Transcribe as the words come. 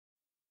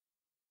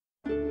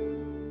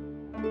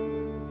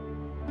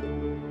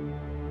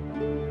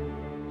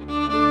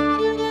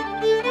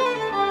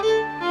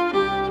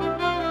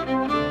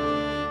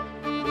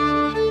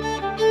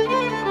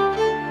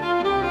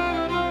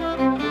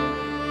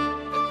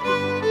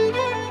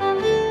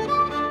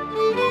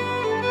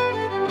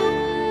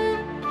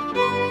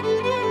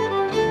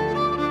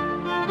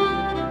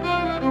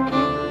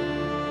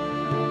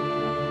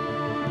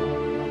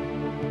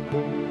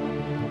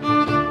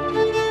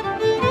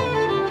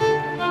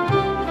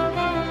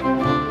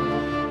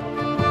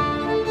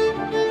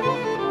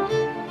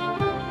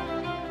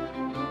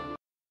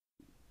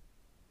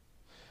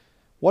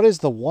What is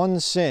the one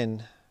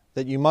sin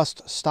that you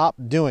must stop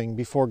doing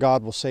before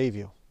God will save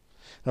you?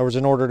 In other words,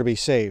 in order to be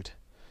saved.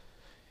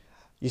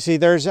 You see,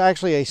 there's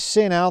actually a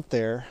sin out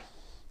there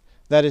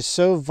that is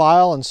so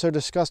vile and so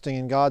disgusting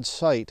in God's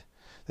sight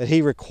that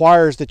He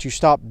requires that you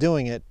stop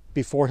doing it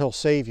before He'll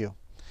save you.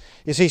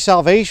 You see,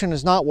 salvation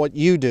is not what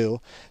you do.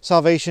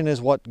 Salvation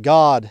is what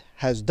God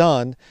has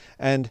done,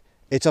 and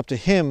it's up to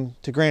Him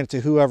to grant it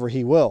to whoever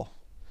He will.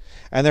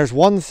 And there's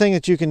one thing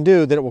that you can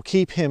do that will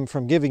keep Him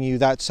from giving you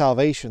that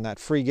salvation, that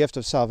free gift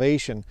of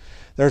salvation.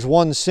 There's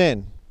one sin.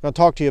 I'm going to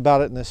talk to you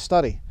about it in this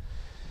study.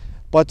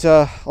 But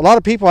a lot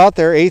of people out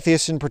there,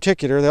 atheists in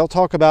particular, they'll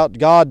talk about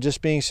God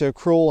just being so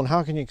cruel, and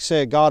how can you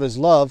say God is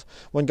love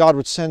when God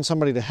would send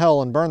somebody to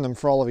hell and burn them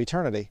for all of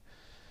eternity?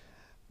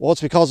 Well,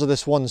 it's because of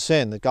this one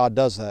sin that God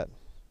does that.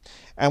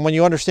 And when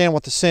you understand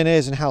what the sin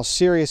is and how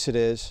serious it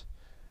is,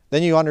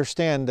 then you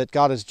understand that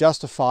God is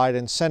justified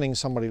in sending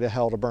somebody to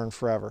hell to burn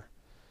forever.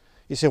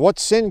 You say, what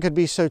sin could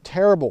be so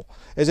terrible?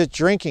 Is it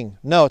drinking?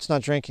 No, it's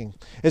not drinking.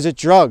 Is it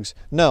drugs?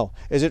 No.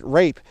 Is it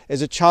rape?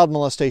 Is it child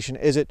molestation?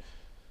 Is it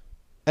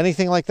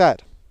anything like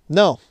that?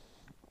 No,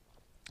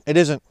 it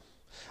isn't.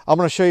 I'm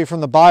going to show you from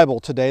the Bible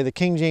today, the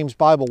King James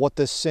Bible, what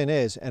this sin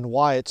is and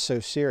why it's so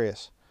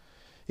serious.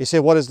 You say,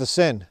 what is the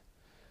sin?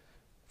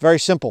 Very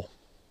simple.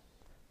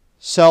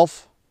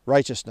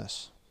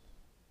 Self-righteousness.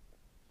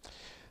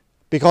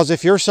 Because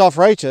if you're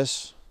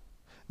self-righteous,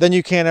 then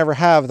you can't ever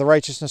have the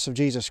righteousness of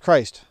Jesus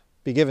Christ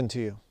be given to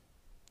you.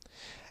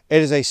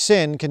 It is a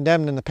sin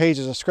condemned in the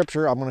pages of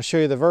Scripture. I'm going to show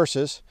you the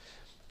verses.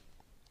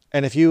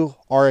 And if you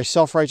are a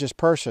self-righteous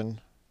person,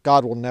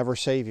 God will never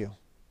save you.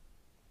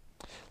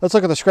 Let's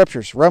look at the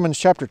Scriptures. Romans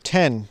chapter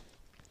 10.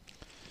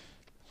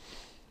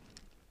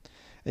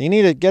 And you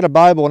need to get a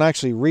Bible and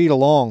actually read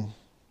along.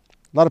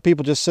 A lot of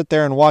people just sit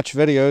there and watch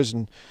videos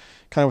and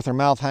kind of with their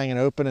mouth hanging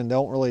open and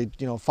don't really,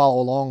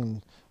 follow along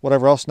and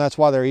whatever else. And that's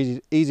why they're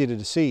easy to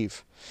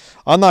deceive.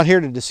 I'm not here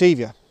to deceive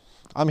you.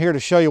 I'm here to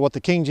show you what the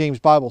King James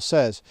Bible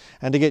says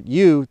and to get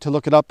you to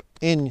look it up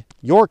in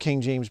your King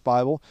James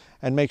Bible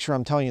and make sure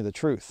I'm telling you the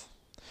truth.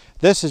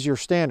 This is your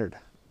standard,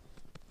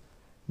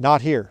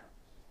 not here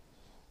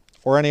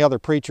or any other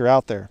preacher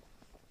out there.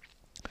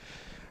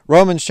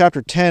 Romans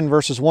chapter 10,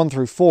 verses 1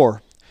 through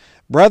 4.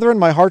 Brethren,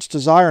 my heart's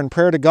desire and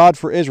prayer to God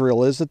for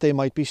Israel is that they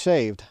might be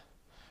saved.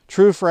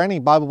 True for any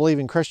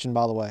Bible-believing Christian,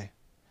 by the way.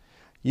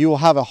 You will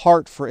have a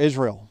heart for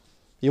Israel.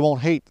 You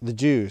won't hate the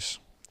Jews.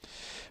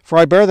 For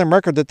I bear them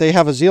record that they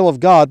have a zeal of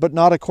God, but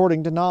not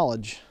according to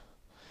knowledge.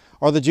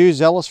 Are the Jews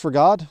zealous for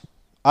God?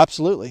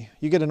 Absolutely.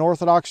 You get an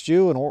Orthodox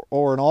Jew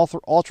or an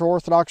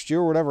ultra-Orthodox Jew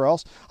or whatever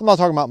else. I'm not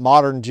talking about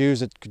modern Jews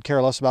that could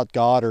care less about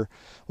God or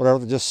whatever,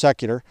 they're just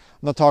secular.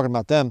 I'm not talking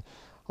about them.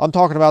 I'm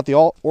talking about the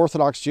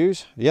Orthodox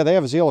Jews. Yeah, they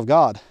have a zeal of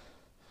God,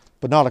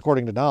 but not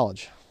according to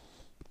knowledge.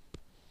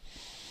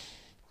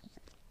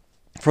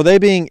 For they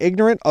being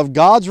ignorant of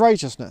God's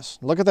righteousness,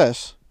 look at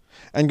this,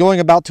 and going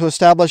about to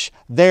establish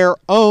their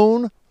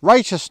own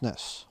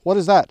righteousness. What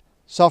is that?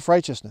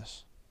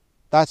 Self-righteousness.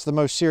 That's the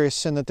most serious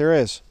sin that there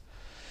is.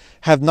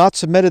 Have not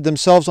submitted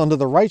themselves unto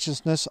the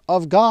righteousness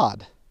of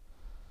God.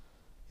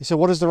 You say,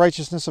 what is the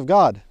righteousness of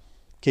God?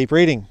 Keep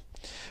reading.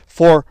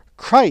 For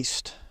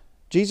Christ,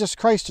 Jesus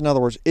Christ, in other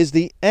words, is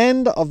the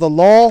end of the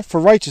law for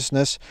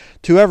righteousness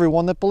to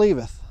everyone that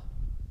believeth.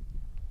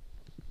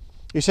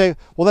 You say,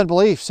 well then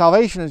belief,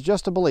 salvation is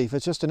just a belief.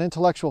 It's just an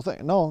intellectual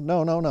thing.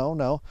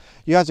 No.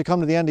 You have to come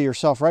to the end of your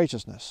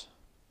self-righteousness.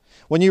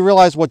 When you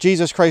realize what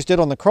Jesus Christ did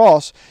on the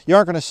cross, you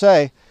aren't going to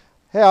say,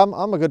 hey, I'm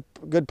a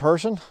good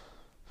person.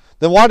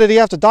 Then why did He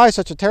have to die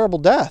such a terrible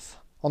death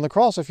on the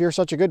cross if you're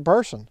such a good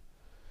person?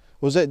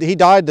 Was it He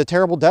died the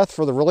terrible death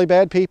for the really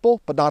bad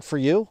people, but not for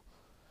you?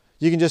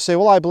 You can just say,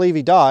 well, I believe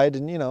He died,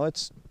 and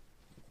it's,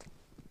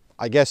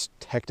 I guess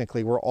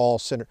technically we're all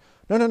sinners.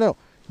 No.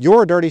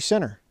 You're a dirty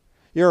sinner.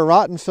 You're a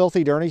rotten,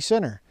 filthy, dirty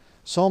sinner.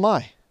 So am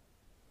I.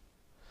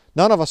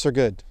 None of us are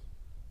good.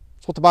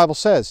 That's what the Bible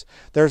says.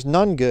 There's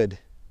none good.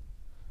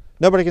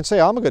 Nobody can say,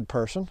 I'm a good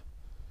person,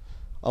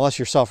 unless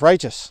you're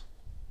self-righteous.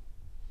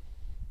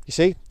 You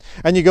see?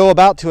 And you go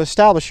about to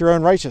establish your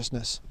own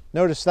righteousness.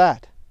 Notice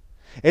that.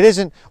 It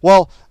isn't,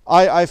 well,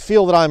 I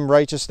feel that I'm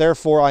righteous,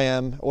 therefore I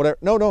am, whatever.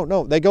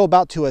 No. They go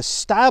about to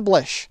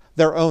establish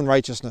their own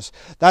righteousness.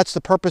 That's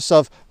the purpose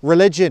of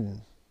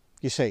religion,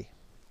 you see.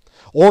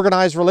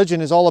 Organized religion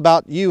is all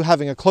about you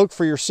having a cloak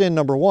for your sin,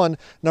 number one.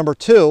 Number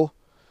two,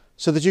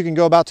 so that you can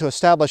go about to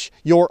establish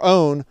your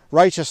own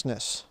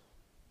righteousness.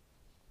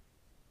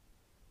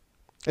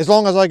 As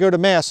long as I go to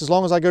Mass, as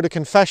long as I go to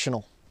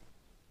confessional,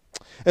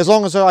 as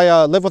long as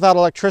I live without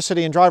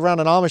electricity and drive around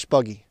an Amish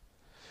buggy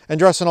and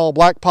dress in all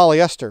black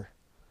polyester,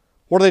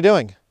 what are they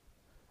doing?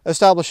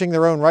 Establishing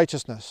their own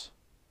righteousness.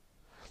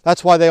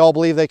 That's why they all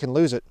believe they can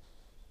lose it.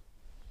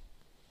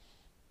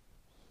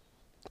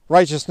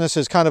 Righteousness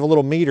is kind of a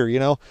little meter,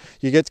 You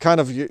get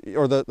kind of,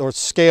 or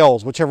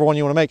scales, whichever one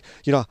you want to make.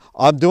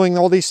 I'm doing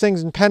all these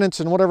things in penance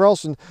and whatever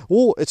else, and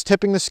it's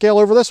tipping the scale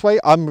over this way.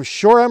 I'm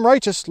sure I'm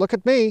righteous. Look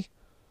at me.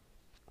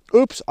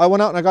 Oops, I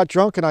went out and I got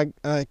drunk and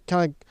I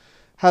kind of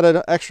had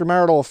an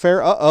extramarital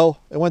affair. Uh-oh,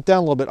 it went down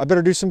a little bit. I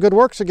better do some good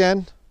works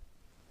again.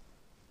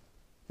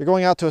 You're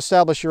going out to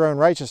establish your own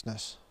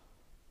righteousness.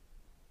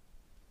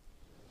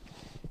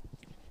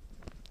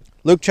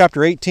 Luke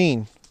chapter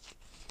 18.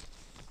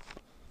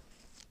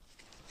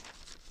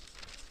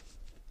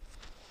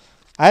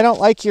 I don't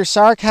like your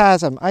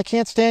sarcasm. I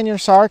can't stand your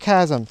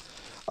sarcasm.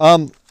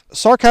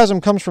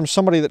 Sarcasm comes from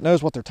somebody that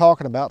knows what they're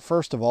talking about,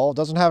 first of all.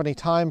 Doesn't have any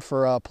time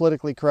for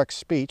politically correct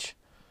speech.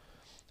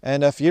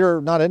 And if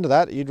you're not into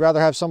that, you'd rather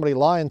have somebody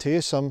lying to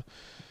you, some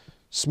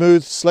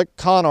smooth, slick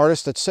con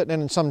artist that's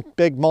sitting in some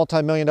big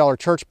multi-million-dollar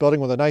church building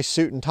with a nice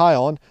suit and tie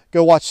on,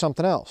 go watch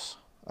something else.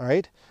 All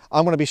right?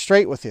 I'm going to be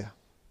straight with you.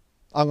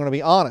 I'm going to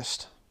be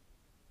honest.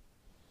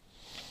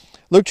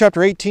 Luke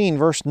chapter 18,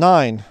 verse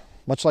 9,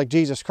 much like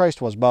Jesus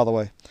Christ was, by the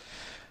way.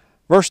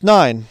 Verse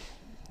 9,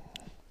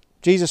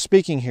 Jesus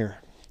speaking here.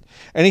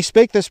 And he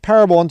spake this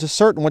parable unto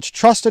certain which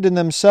trusted in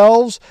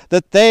themselves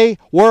that they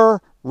were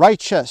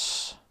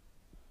righteous.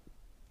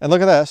 And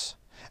look at this.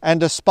 And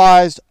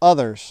despised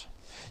others.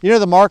 You know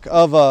the mark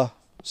of a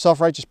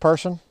self-righteous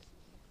person?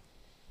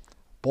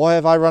 Boy,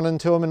 have I run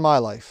into them in my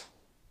life.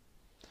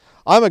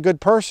 I'm a good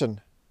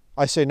person.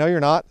 I say, no, you're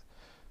not.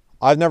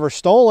 I've never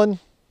stolen.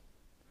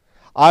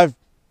 I've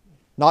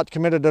not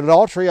committed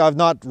adultery. I've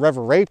not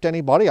ever raped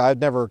anybody. I've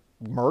never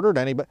murdered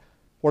anybody.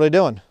 What are they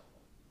doing?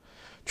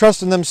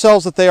 Trust in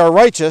themselves that they are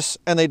righteous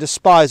and they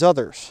despise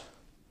others.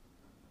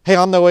 Hey,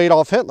 I'm no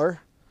Adolf Hitler.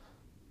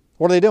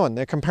 What are they doing?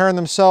 They're comparing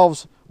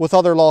themselves with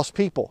other lost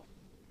people.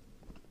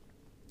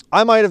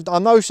 I'm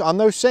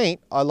no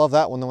saint. I love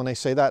that one when they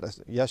say that.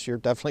 Yes, you're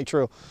definitely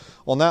true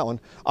on that one.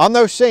 I'm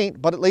no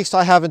saint, but at least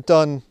I haven't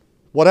done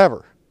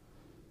whatever.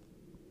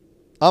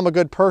 I'm a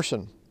good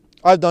person.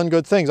 I've done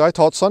good things. I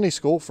taught Sunday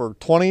school for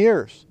 20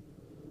 years.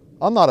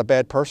 I'm not a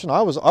bad person.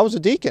 I was a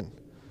deacon.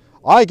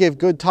 I gave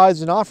good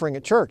tithes and offering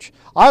at church.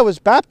 I was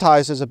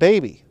baptized as a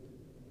baby.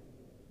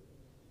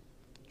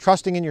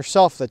 Trusting in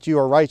yourself that you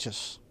are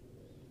righteous.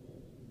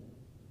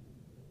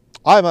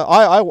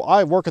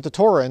 I work at the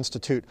Torah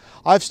Institute.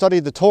 I've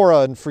studied the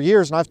Torah and for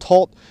years, and I've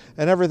taught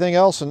and everything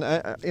else, and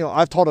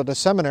I've taught at a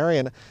seminary,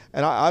 and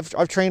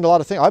I've trained a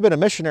lot of things. I've been a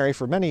missionary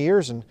for many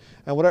years, and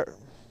whatever.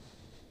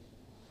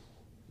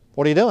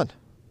 What are you doing?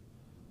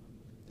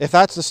 If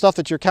that's the stuff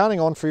that you're counting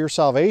on for your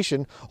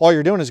salvation, all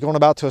you're doing is going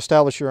about to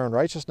establish your own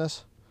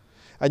righteousness.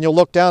 And you'll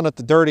look down at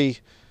the dirty,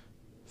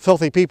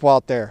 filthy people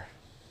out there.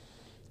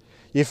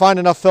 You find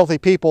enough filthy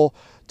people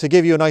to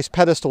give you a nice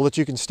pedestal that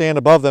you can stand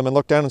above them and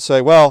look down and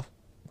say, well,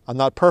 I'm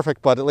not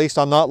perfect, but at least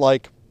I'm not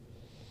like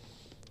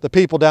the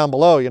people down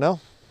below, you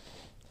know?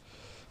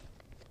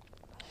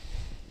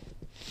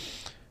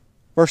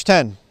 Verse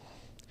 10.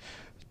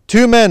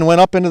 2 men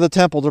went up into the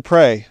temple to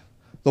pray.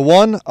 The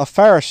one a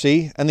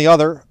Pharisee and the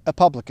other a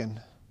publican.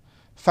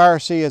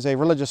 Pharisee is a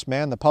religious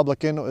man. The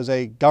publican is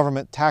a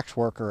government tax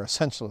worker,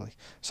 essentially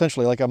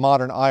like a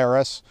modern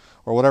IRS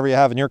or whatever you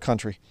have in your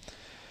country.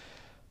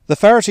 The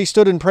Pharisee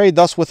stood and prayed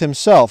thus with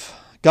himself.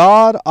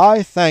 God,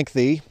 I thank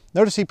thee.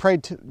 Notice he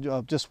prayed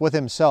just with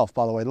himself,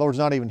 by the way. The Lord's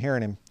not even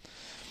hearing him.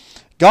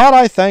 God,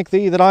 I thank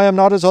thee that I am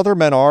not as other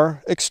men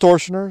are,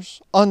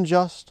 extortioners,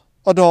 unjust,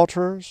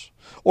 adulterers,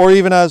 or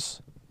even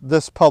as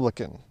this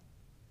publican.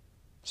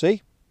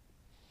 See?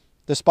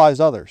 Despise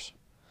others.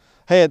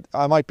 Hey,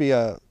 I might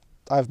have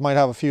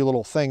a few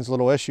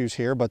little issues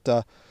here, but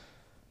at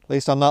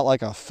least I'm not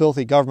like a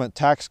filthy government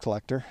tax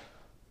collector,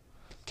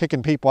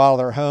 kicking people out of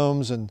their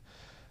homes and,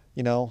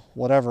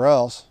 whatever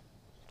else,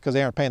 because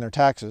they aren't paying their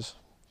taxes.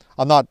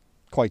 I'm not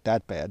quite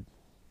that bad,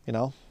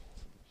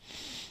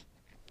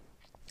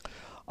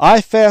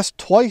 I fast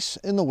twice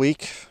in the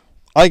week.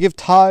 I give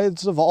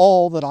tithes of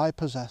all that I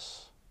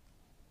possess.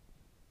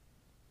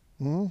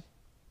 Like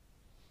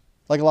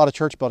a lot of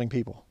church building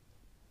people.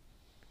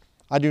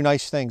 I do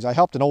nice things. I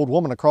helped an old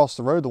woman across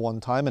the road the one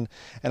time, and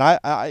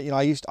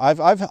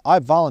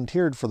I've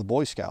volunteered for the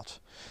Boy Scouts,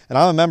 and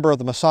I'm a member of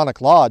the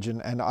Masonic Lodge,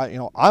 and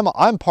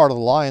I'm part of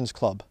the Lions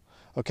Club.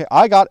 Okay,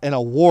 I got an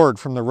award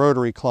from the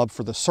Rotary Club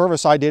for the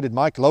service I did in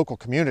my local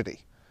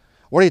community.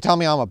 What do you tell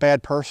me? I'm a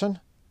bad person?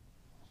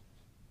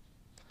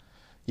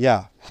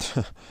 Yeah,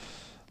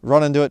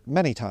 run into it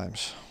many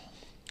times.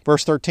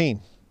 Verse 13.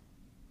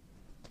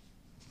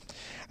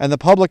 And the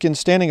publican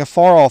standing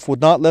afar off would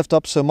not lift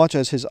up so much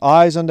as his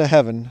eyes unto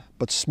heaven,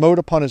 but smote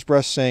upon his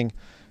breast, saying,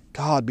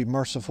 God, be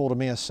merciful to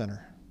me, a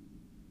sinner.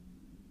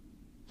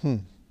 Have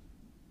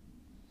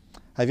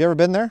you ever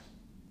been there?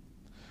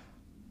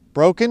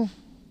 Broken?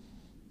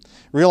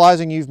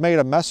 Realizing you've made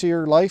a mess of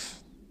your life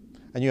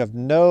and you have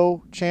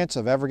no chance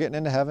of ever getting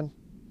into heaven?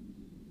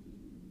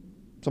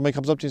 Somebody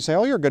comes up to you and say,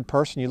 oh, you're a good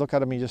person. You look at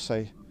them and you just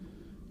say,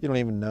 you don't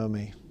even know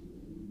me.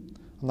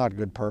 I'm not a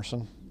good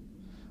person.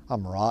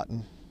 I'm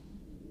rotten.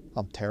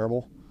 I'm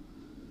terrible.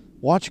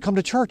 Why don't you come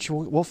to church?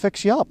 We'll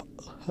fix you up.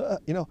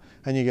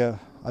 And you go,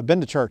 I've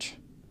been to church.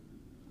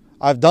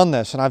 I've done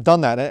this and I've done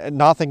that, and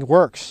nothing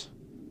works.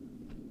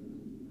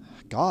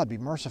 God, be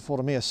merciful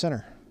to me, a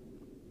sinner.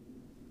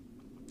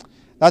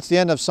 That's the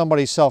end of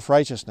somebody's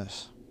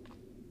self-righteousness.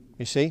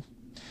 You see?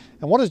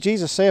 And what does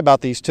Jesus say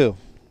about these two?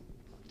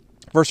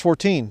 Verse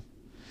 14.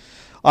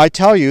 I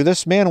tell you,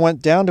 this man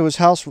went down to his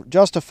house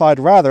justified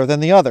rather than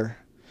the other.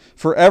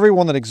 For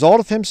everyone that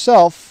exalteth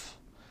himself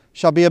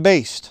shall be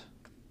abased.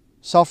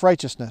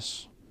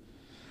 Self-righteousness.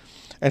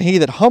 And he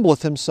that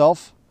humbleth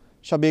himself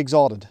shall be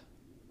exalted.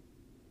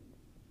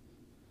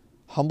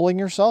 Humbling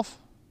yourself?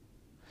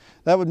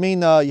 That would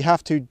mean you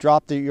have to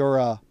drop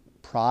your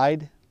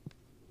pride.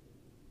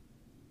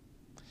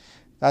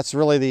 That's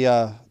really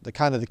the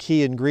kind of the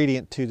key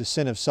ingredient to the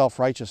sin of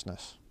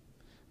self-righteousness.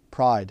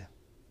 Pride.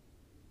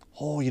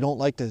 Oh, you don't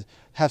like to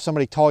have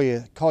somebody call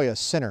you a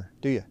sinner,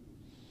 do you?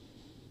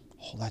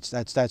 Oh, that's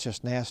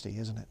just nasty,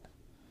 isn't it?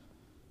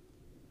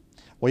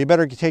 Well, you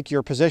better take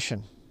your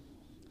position,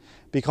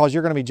 because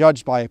you're going to be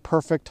judged by a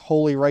perfect,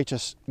 holy,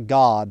 righteous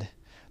God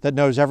that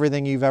knows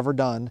everything you've ever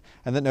done,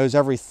 and that knows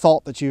every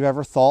thought that you've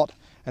ever thought,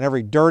 and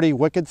every dirty,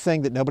 wicked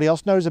thing that nobody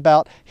else knows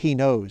about. He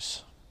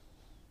knows.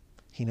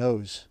 He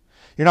knows.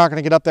 You're not going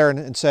to get up there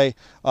and say,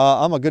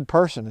 I'm a good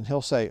person. And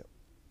he'll say,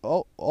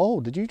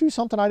 oh, did you do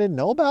something I didn't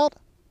know about?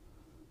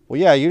 Well,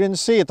 yeah, you didn't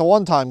see it the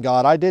one time,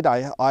 God. I did.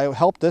 I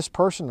helped this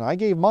person, and I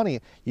gave money.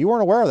 You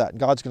weren't aware of that. And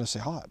God's going to say,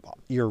 oh,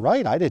 you're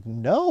right. I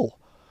didn't know.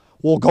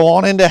 Well, go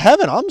on into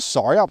heaven. I'm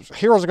sorry.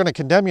 Heroes are going to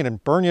condemn you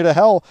and burn you to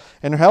hell,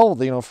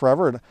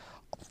 forever. And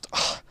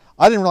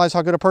I didn't realize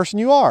how good a person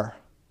you are.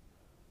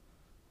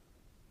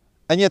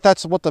 And yet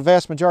that's what the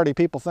vast majority of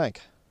people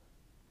think.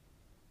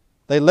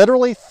 They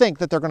literally think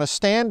that they're going to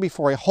stand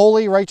before a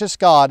holy, righteous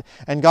God,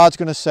 and God's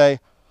going to say,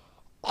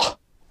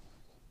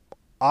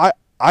 I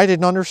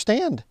didn't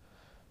understand.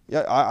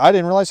 I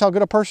didn't realize how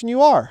good a person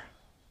you are.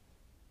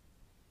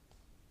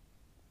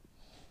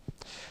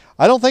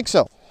 I don't think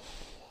so.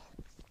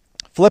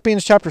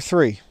 Philippians chapter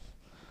 3.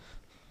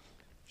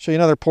 Show you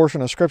another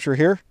portion of Scripture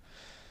here.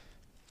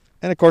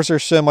 And of course,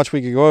 there's so much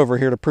we could go over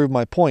here to prove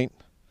my point.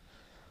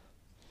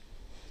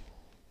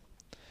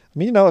 I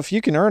mean, if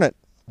you can earn it,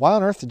 why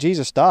on earth did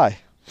Jesus die?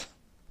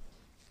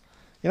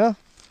 So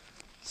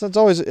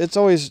it's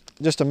always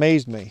just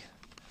amazed me.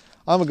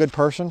 I'm a good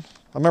person.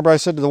 I remember I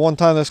said to the one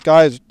time this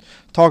guy is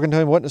talking to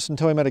him, witnessing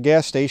to him at a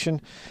gas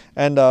station,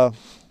 and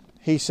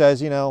he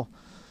says, thought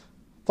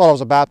I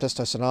was a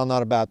Baptist. I said, no, I'm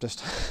not a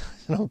Baptist.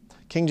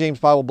 King James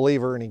Bible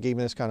believer, and he gave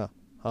me this kind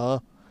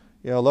of,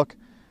 look.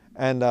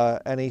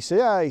 And he said,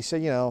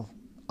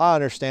 I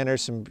understand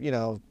there's some,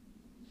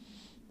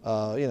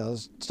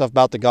 stuff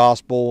about the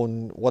gospel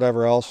and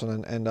whatever else.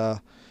 And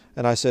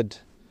I said,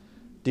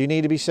 do you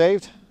need to be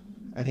saved?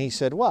 And he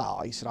said,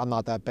 I'm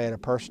not that bad a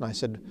person. I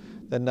said,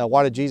 then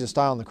why did Jesus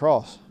die on the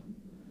cross?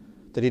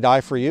 Did he die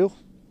for you?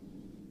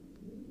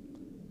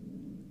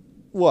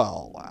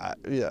 Well,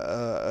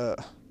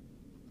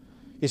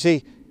 you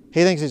see,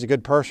 he thinks he's a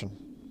good person.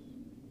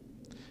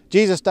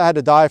 Jesus had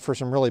to die for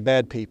some really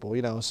bad people,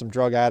 some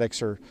drug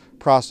addicts or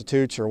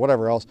prostitutes or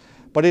whatever else.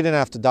 But he didn't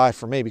have to die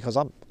for me, because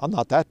I'm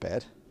not that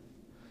bad.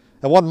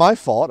 It wasn't my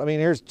fault. I mean,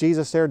 here's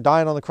Jesus there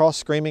dying on the cross,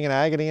 screaming in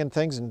agony and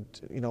things, and,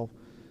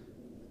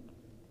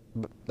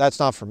 but that's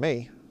not for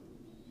me.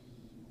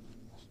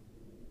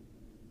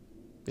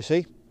 You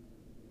see?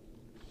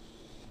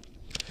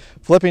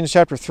 Philippians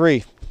chapter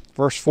 3,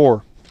 verse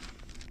 4.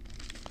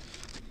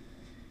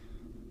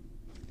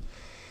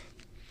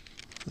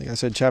 I think I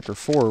said chapter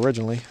 4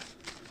 originally.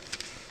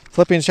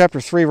 Philippians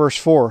chapter 3, verse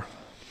 4.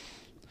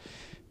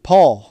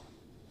 Paul,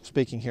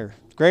 speaking here,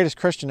 the greatest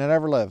Christian that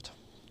ever lived.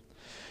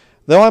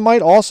 Though I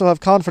might also have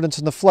confidence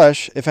in the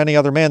flesh, if any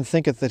other man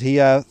thinketh that he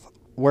hath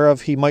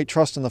whereof he might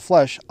trust in the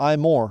flesh, I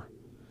more.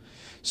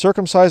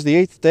 Circumcised the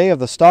 8th day of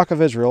the stock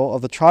of Israel,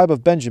 of the tribe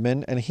of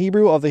Benjamin, and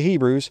Hebrew of the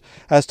Hebrews,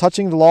 as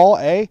touching the law,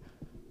 a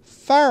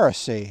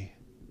Pharisee.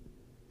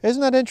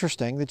 Isn't that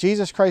interesting that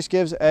Jesus Christ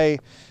gives a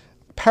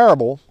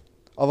parable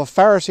of a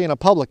Pharisee and a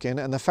publican,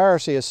 and the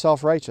Pharisee is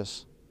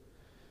self-righteous?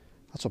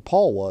 That's what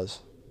Paul was.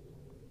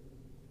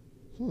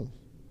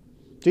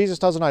 Jesus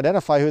doesn't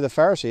identify who the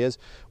Pharisee is.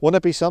 Wouldn't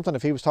it be something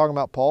if he was talking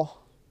about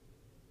Paul?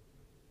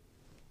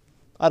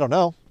 I don't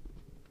know.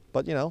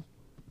 But,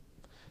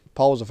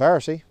 Paul was a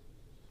Pharisee.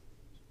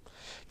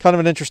 Kind of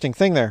an interesting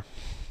thing there.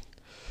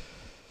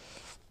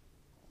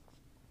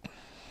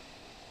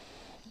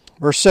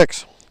 Verse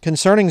 6.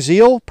 Concerning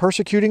zeal,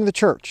 persecuting the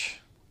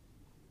church.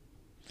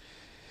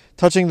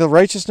 Touching the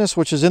righteousness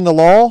which is in the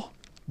law,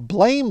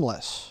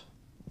 blameless.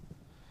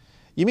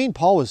 You mean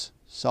Paul was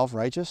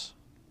self-righteous?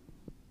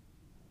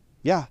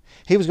 Yeah,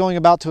 he was going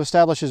about to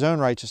establish his own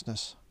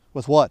righteousness.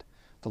 With what?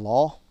 The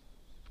law.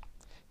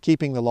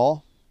 Keeping the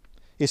law.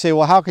 You say,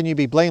 well, how can you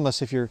be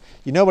blameless if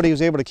nobody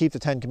was able to keep the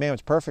 10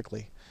 Commandments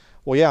perfectly?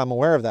 Well, yeah, I'm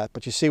aware of that.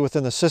 But you see,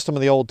 within the system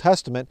of the Old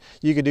Testament,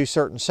 you could do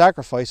certain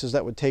sacrifices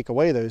that would take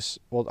away those,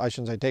 well, I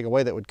shouldn't say take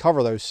away, that would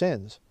cover those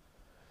sins.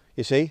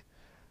 You see?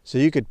 So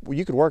you could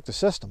work the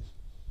system.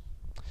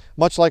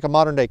 Much like a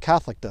modern day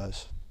Catholic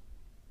does.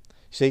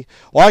 See,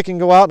 well, I can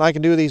go out and I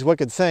can do these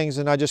wicked things,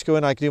 and I just go in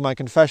and I can do my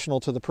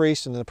confessional to the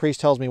priest, and the priest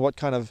tells me what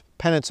kind of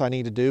penance I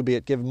need to do, be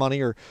it give money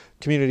or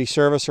community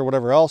service or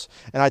whatever else,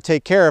 and I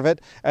take care of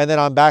it, and then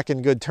I'm back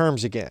in good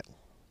terms again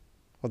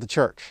with the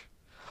church.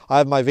 I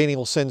have my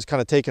venial sins kind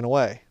of taken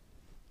away.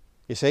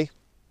 You see?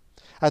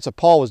 That's what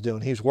Paul was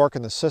doing. He was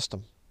working the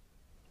system.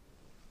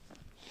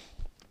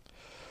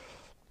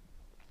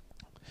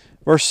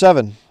 Verse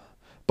 7.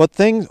 But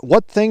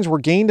what things were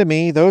gained to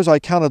me, those I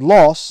counted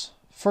loss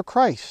for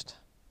Christ.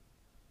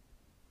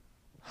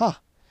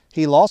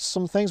 He lost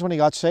some things when he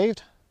got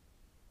saved?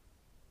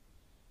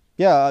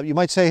 Yeah, you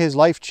might say his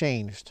life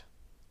changed.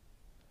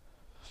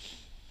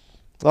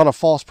 A lot of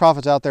false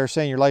prophets out there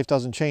saying your life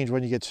doesn't change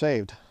when you get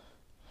saved.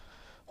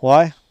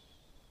 Why?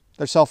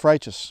 They're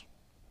self-righteous.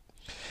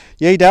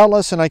 Yea,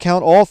 doubtless, and I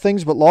count all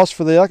things but loss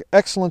for the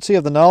excellency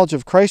of the knowledge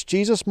of Christ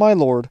Jesus my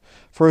Lord,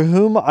 for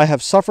whom I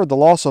have suffered the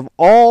loss of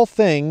all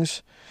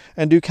things,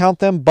 and do count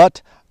them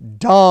but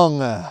dung,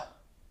 that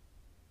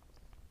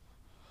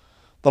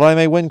I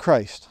may win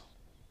Christ.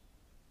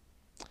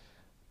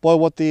 Boy,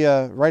 what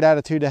the right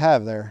attitude to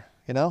have there,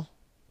 you know?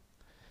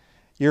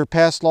 Your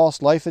past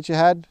lost life that you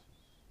had,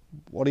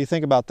 what do you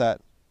think about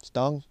that? It's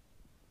dung.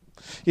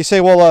 You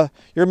say, well,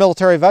 you're a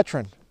military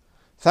veteran.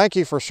 Thank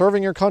you for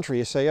serving your country.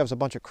 You say, yeah, it was a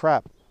bunch of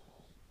crap.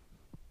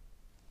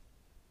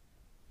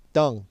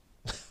 Dung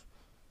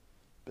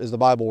is the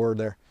Bible word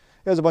there.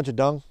 It was a bunch of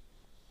dung.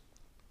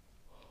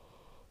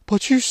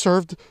 But you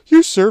served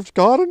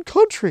God and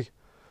country.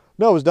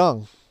 No, it was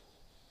dung.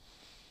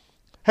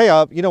 Hey,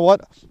 you know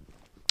what?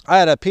 I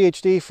had a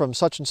PhD from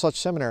such and such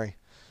seminary.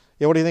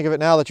 Yeah, what do you think of it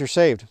now that you're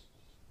saved?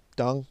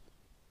 Dung.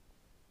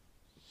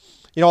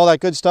 You know, all that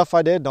good stuff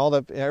I did and all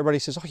that, everybody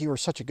says, oh, you were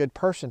such a good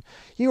person.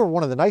 You were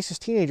one of the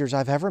nicest teenagers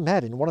I've ever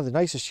met and one of the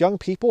nicest young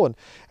people and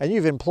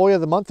you've employee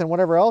of the month and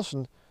whatever else,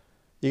 and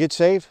you get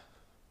saved?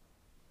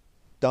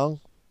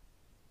 Dung.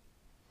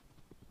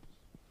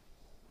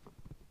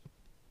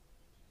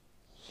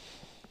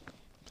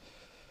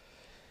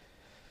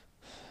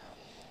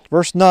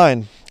 Verse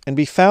 9, and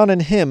be found in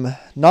him,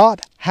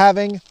 not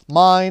having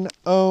mine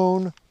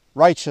own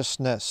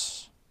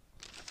righteousness,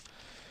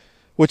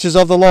 which is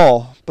of the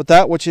law, but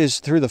that which is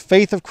through the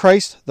faith of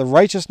Christ, the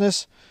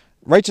righteousness,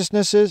 which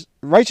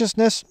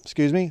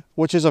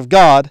is of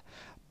God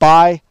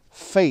by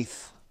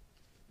faith.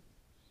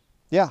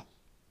 Yeah.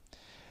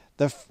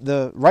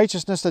 The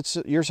righteousness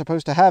that you're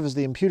supposed to have is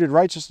the imputed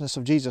righteousness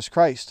of Jesus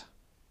Christ.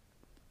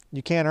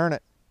 You can't earn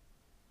it.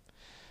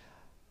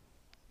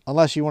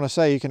 Unless you want to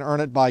say you can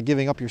earn it by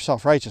giving up your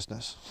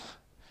self-righteousness.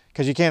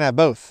 Because you can't have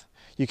both.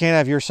 You can't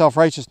have your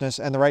self-righteousness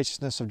and the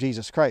righteousness of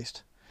Jesus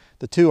Christ.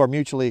 The two are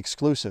mutually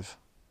exclusive.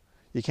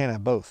 You can't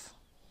have both.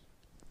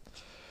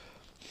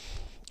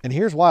 And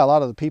here's why a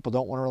lot of the people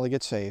don't want to really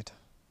get saved.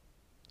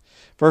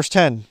 Verse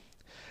 10,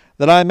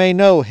 that I may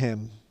know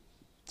him,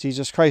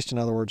 Jesus Christ in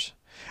other words,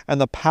 and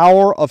the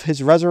power of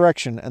his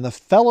resurrection and the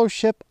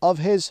fellowship of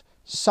his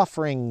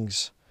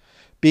sufferings,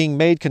 being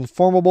made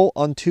conformable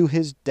unto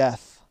his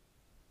death.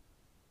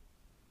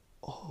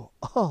 You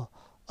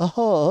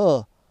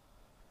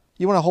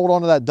want to hold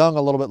on to that dung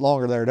a little bit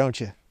longer there, don't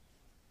you?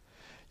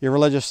 Your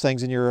religious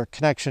things and your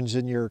connections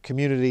and your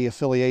community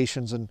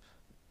affiliations and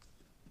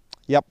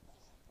yep.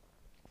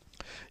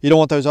 You don't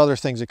want those other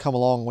things that come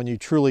along when you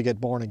truly get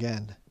born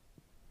again.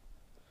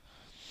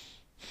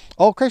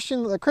 Oh,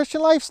 the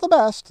Christian life's the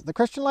best. The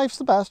Christian life's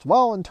the best.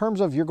 Well, in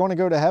terms of you're going to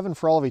go to heaven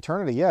for all of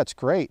eternity, yeah, it's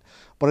great.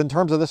 But in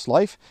terms of this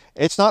life,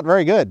 it's not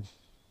very good.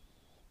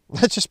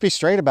 Let's just be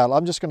straight about it.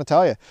 I'm just going to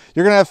tell you.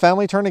 You're going to have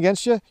family turn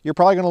against you. You're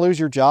probably going to lose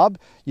your job.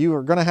 You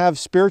are going to have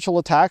spiritual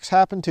attacks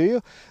happen to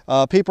you.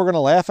 People are going to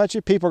laugh at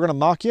you. People are going to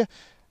mock you.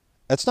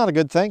 That's not a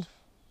good thing.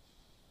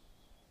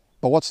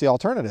 But what's the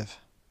alternative?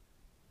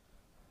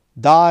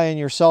 Die in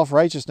your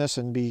self-righteousness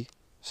and be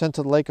sent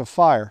to the lake of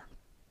fire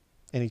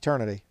in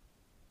eternity.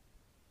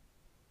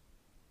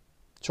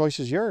 Choice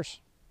is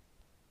yours.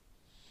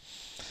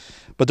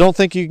 But don't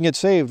think you can get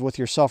saved with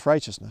your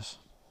self-righteousness.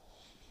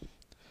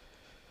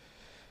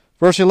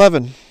 Verse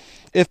 11,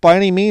 if by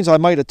any means I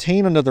might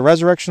attain unto the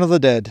resurrection of the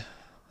dead,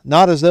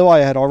 not as though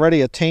I had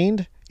already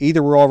attained,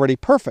 either were already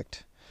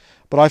perfect,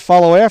 but I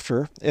follow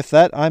after, if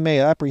that I may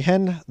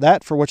apprehend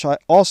that for which I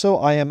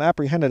am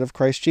apprehended of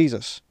Christ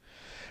Jesus.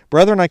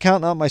 Brethren, I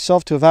count not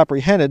myself to have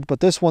apprehended, but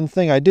this one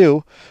thing I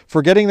do,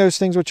 forgetting those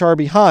things which are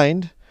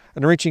behind,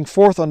 and reaching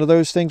forth unto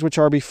those things which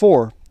are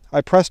before, I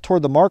press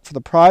toward the mark for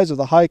the prize of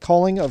the high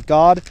calling of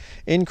God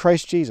in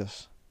Christ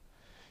Jesus.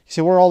 You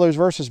see, what do all those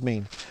verses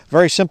mean?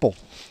 Very simple.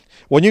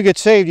 When you get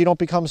saved, you don't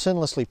become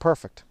sinlessly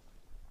perfect.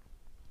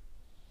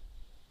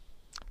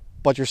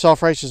 But your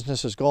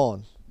self-righteousness is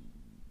gone.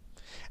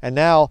 And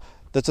now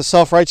that the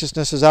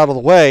self-righteousness is out of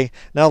the way,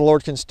 now the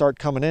Lord can start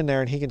coming in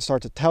there and he can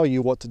start to tell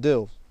you what to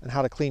do and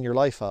how to clean your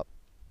life up.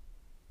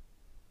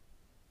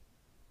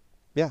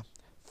 Yeah,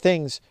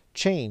 things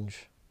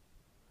change.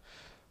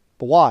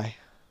 But why?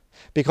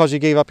 Because you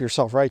gave up your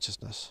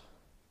self-righteousness.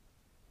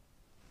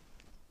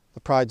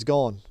 The pride's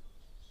gone.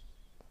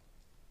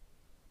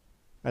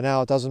 And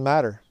now it doesn't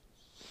matter.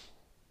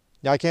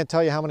 Yeah, I can't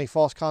tell you how many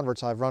false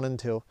converts I've run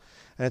into,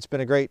 and it's been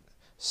a great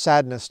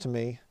sadness to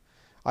me.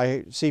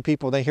 I see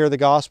people, they hear the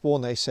gospel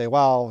and they say,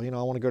 wow, you know,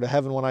 I want to go to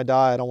heaven when I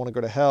die. I don't want to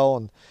go to hell.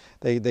 And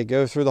they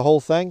go through the whole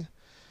thing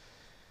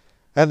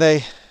and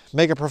they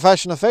make a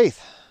profession of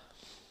faith.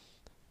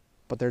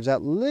 But there's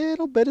that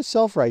little bit of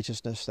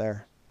self-righteousness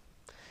there.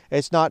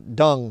 It's not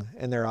dung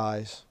in their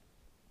eyes,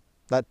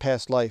 that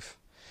past life.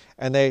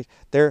 And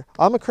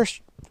I'm a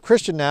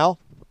Christian now,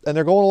 and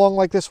they're going along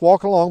like this,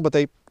 walking along, but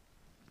they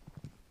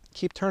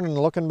keep turning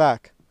and looking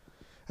back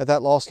at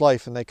that lost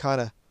life, and they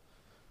kind of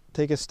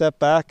take a step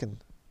back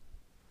and,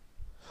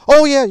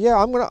 oh yeah,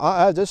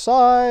 I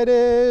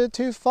decided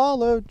to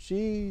follow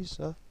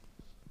Jesus.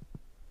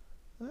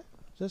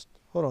 Just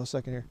hold on a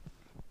second here.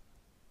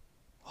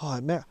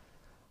 Oh man,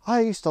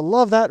 I used to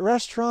love that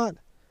restaurant.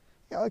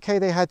 Yeah, okay,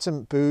 they had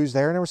some booze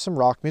there and there was some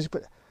rock music,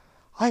 but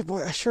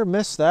I sure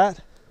miss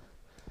that.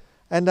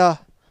 And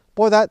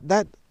boy,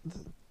 that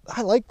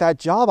I like that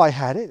job I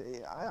had.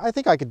 I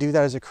think I could do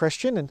that as a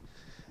Christian.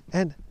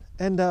 And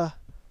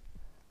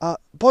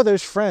boy,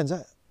 those friends,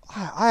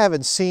 I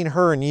haven't seen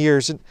her in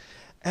years, and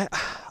I'm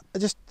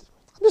just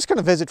going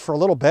to visit for a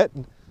little bit,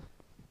 and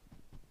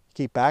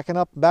keep backing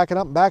up,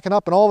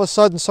 and all of a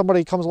sudden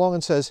somebody comes along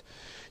and says,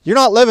 "You're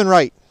not living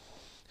right.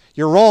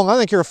 You're wrong. I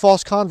think you're a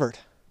false convert."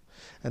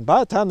 And by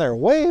the time they're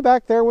way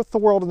back there with the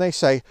world, and they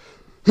say,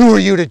 "Who are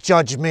you to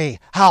judge me?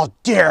 How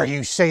dare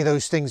you say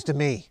those things to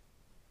me?"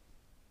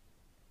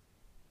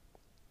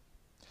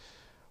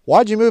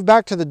 Why'd you move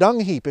back to the dung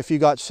heap if you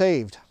got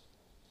saved?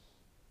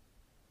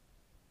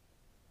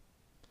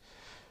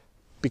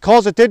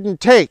 Because it didn't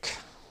take.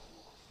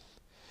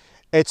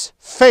 It's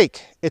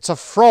fake. It's a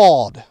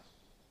fraud.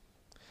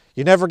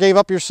 You never gave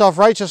up your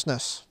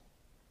self-righteousness.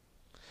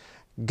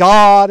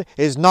 God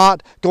is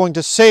not going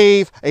to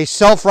save a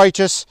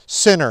self-righteous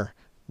sinner.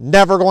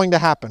 Never going to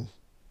happen.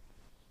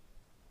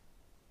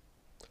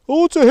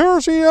 Oh, it's a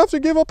heresy. You have to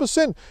give up a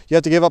sin. You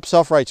have to give up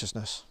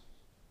self-righteousness.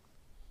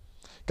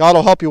 God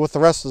will help you with the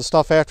rest of the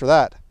stuff after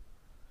that.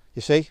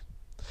 You see?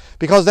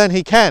 Because then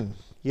He can.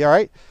 You all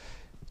right?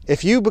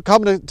 If you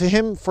come to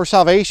Him for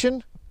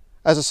salvation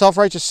as a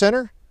self-righteous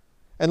sinner,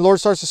 and the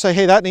Lord starts to say,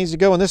 "Hey, that needs to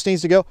go and this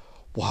needs to go,"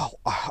 wow,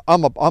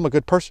 I'm a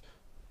good person.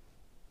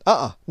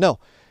 No.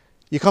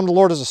 You come to the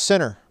Lord as a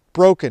sinner,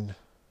 broken,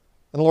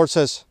 and the Lord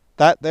says,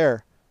 "That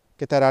there,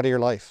 get that out of your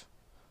life."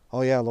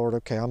 "Oh yeah, Lord,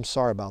 okay, I'm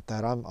sorry about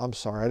that. I'm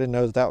sorry. I didn't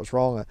know that was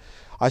wrong.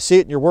 I see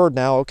it in your word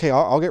now. Okay,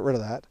 I'll get rid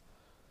of that.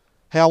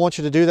 Hey, I want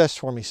you to do this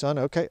for me, son."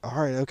 "Okay,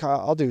 all right, okay,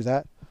 I'll do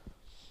that."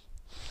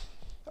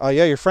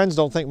 "Yeah, your friends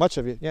don't think much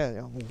of you." Yeah,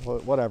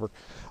 whatever.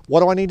 What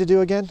do I need to do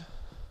again?"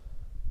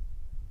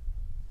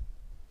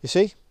 You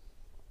see?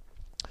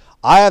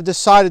 I have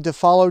decided to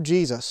follow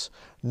Jesus.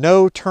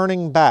 No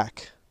turning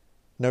back.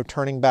 No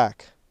turning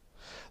back.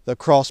 The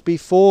cross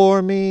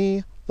before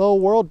me, the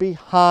world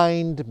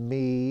behind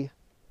me.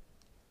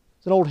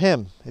 It's an old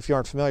hymn, if you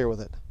aren't familiar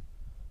with it.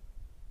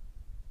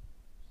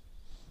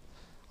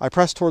 I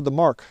press toward the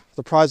mark,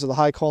 the prize of the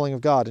high calling of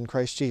God in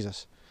Christ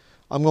Jesus.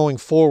 I'm going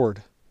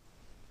forward.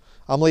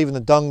 I'm leaving the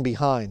dung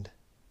behind.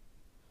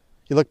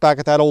 You look back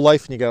at that old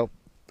life and you go,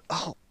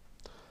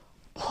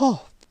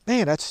 oh,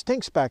 man, that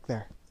stinks back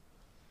there.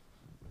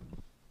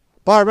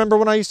 Boy, I remember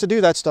when I used to do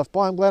that stuff.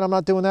 Boy, I'm glad I'm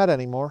not doing that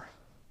anymore.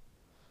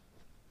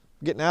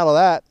 Getting out of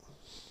that.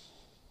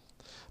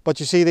 But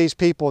you see these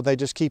people, they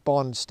just keep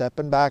on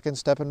stepping back and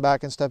stepping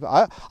back and stepping.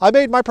 I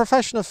made my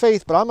profession of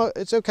faith, but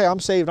it's okay, I'm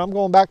saved. I'm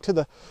going back to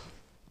the...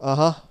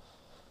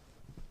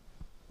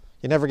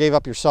 You never gave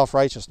up your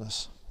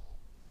self-righteousness.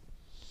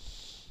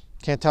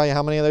 Can't tell you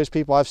how many of those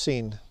people I've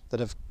seen that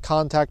have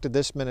contacted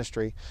this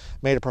ministry,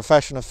 made a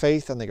profession of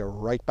faith, and they go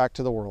right back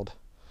to the world.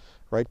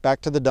 Right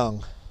back to the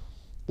dung.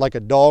 Like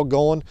a dog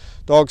going.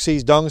 Dog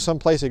sees dung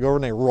someplace, they go over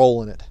and they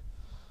roll in it.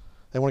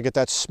 They want to get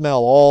that smell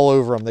all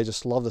over them. They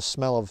just love the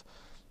smell of,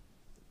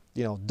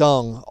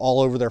 dung all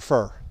over their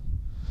fur.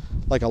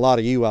 Like a lot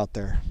of you out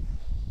there.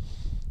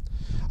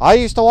 I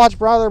used to watch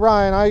Brother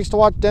Brian. I used to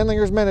watch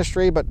Denlinger's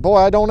ministry, but boy,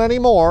 I don't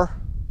anymore.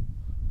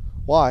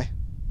 Why?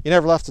 You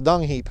never left the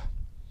dung heap.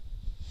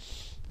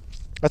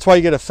 That's why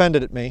you get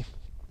offended at me.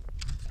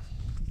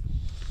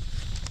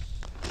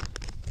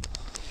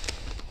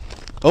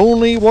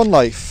 Only one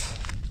life.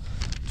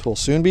 'Twill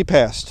soon be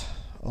past.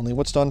 Only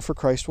what's done for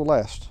Christ will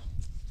last.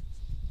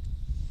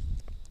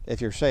 If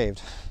you're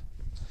saved.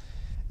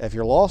 If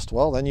you're lost,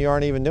 well, then you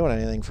aren't even doing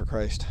anything for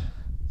Christ.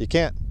 You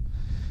can't.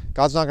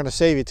 God's not going to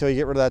save you till you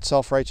get rid of that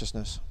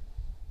self-righteousness.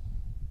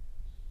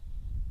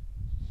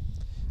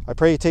 I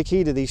pray you take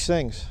heed to these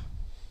things.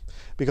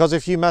 Because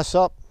if you mess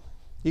up,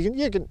 you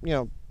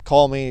can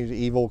call me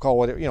evil, call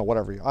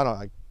whatever.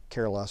 I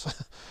care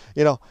less.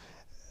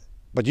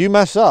 But you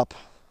mess up,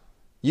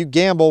 you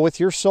gamble with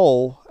your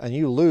soul, and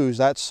you lose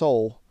that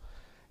soul,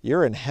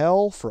 you're in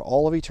hell for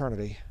all of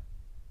eternity.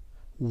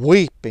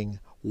 Weeping,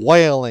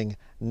 wailing,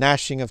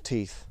 gnashing of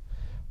teeth.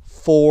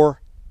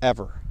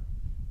 Forever.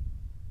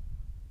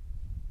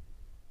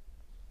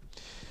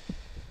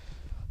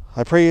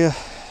 I pray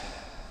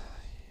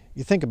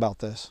you think about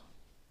this,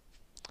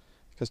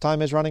 because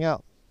time is running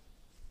out.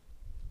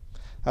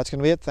 That's going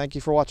to be it. Thank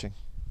you for watching.